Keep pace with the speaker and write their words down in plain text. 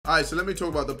All right, so let me talk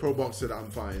about the pro boxer that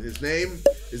I'm fighting. His name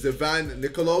is Ivan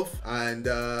Nikolov, and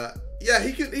yeah,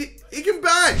 he can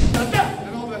bang.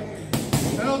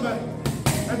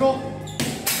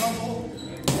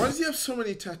 Why does he have so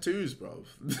many tattoos, bro?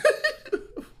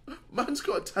 Man's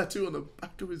got a tattoo on the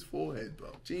back of his forehead, bro.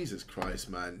 Jesus Christ,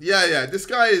 man. Yeah, this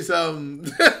guy is,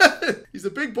 he's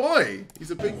a big boy.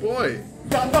 He's a big boy.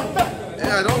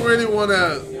 Yeah, I don't really want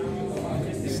to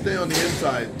stay on the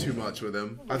inside too much with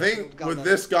him. I think with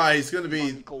this guy, he's going to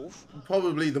be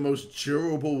probably the most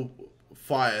durable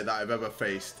fighter that I've ever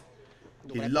faced.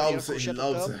 He loves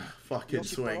a fucking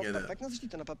swing in it.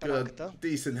 Got a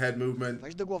decent head movement.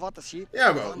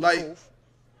 Yeah, bro, like,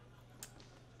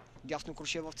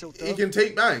 he can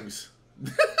take bangs.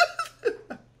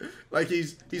 Like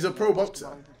he's a pro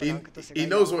boxer. He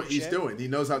knows what he's doing. He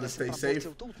knows how to stay safe.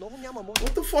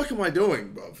 What the fuck am I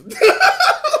doing, bro?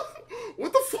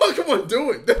 What the fuck am I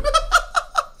doing?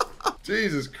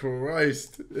 Jesus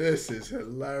Christ, this is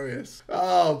hilarious.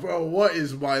 Oh, bro, what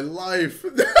is my life?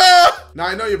 Now,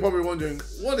 I know you're probably wondering,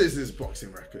 what is his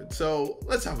boxing record? So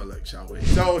let's have a look, shall we?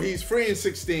 So he's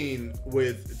 3-16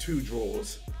 with 2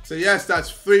 draws. So yes,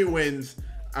 that's 3 wins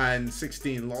and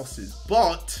 16 losses,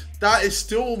 but that is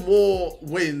still more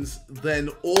wins than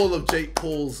all of Jake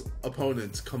Paul's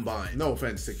opponents combined. No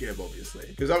offense to Gib, obviously,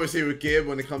 because obviously with Gib,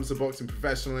 when it comes to boxing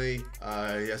professionally,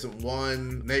 he hasn't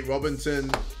won. Nate Robinson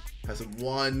hasn't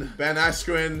won. Ben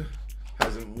Askren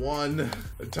hasn't won.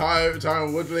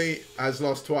 Tyron Woodley has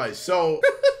lost twice. So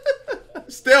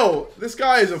still, this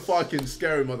guy is a fucking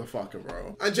scary motherfucker,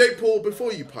 bro. And Jake Paul,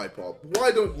 before you pipe up,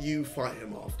 why don't you fight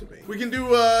him after me? We can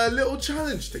do a little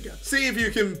challenge together. See if you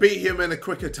can beat him in a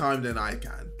quicker time than I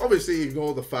can. Obviously,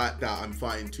 ignore the fact that I'm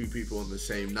fighting 2 people on the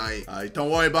same night. Don't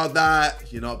worry about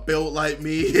that. You're not built like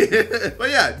me. But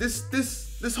yeah,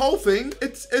 this whole thing,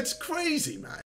 it's crazy, man.